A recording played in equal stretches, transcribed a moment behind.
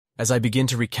As I begin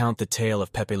to recount the tale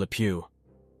of Pepé Le Pew,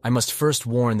 I must first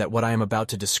warn that what I am about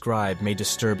to describe may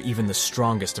disturb even the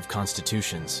strongest of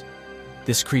constitutions.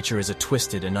 This creature is a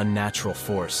twisted and unnatural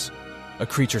force, a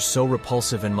creature so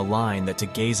repulsive and malign that to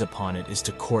gaze upon it is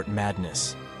to court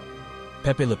madness.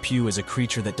 Pepé Le Pew is a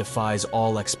creature that defies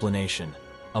all explanation,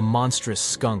 a monstrous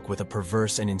skunk with a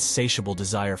perverse and insatiable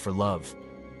desire for love.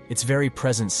 Its very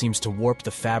presence seems to warp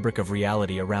the fabric of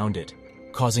reality around it,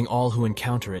 causing all who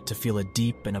encounter it to feel a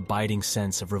deep and abiding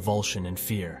sense of revulsion and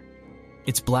fear.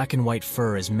 Its black and white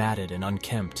fur is matted and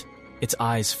unkempt, its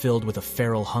eyes filled with a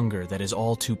feral hunger that is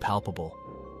all too palpable.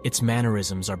 Its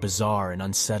mannerisms are bizarre and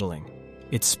unsettling,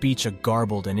 its speech a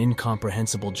garbled and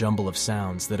incomprehensible jumble of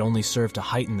sounds that only serve to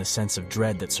heighten the sense of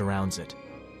dread that surrounds it.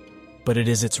 But it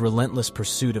is its relentless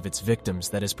pursuit of its victims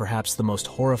that is perhaps the most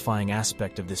horrifying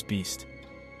aspect of this beast.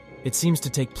 It seems to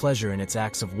take pleasure in its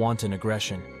acts of wanton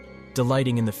aggression,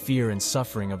 delighting in the fear and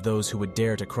suffering of those who would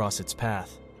dare to cross its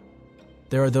path.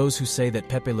 There are those who say that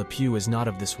Pepé Le Pew is not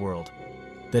of this world,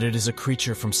 that it is a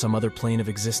creature from some other plane of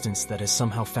existence that has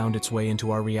somehow found its way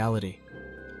into our reality.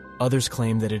 Others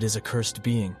claim that it is a cursed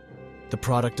being, the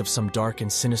product of some dark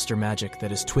and sinister magic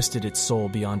that has twisted its soul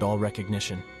beyond all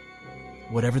recognition.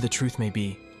 Whatever the truth may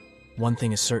be, one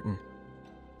thing is certain: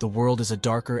 the world is a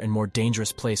darker and more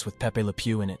dangerous place with Pepé Le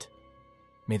Pew in it.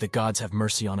 May the gods have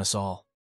mercy on us all.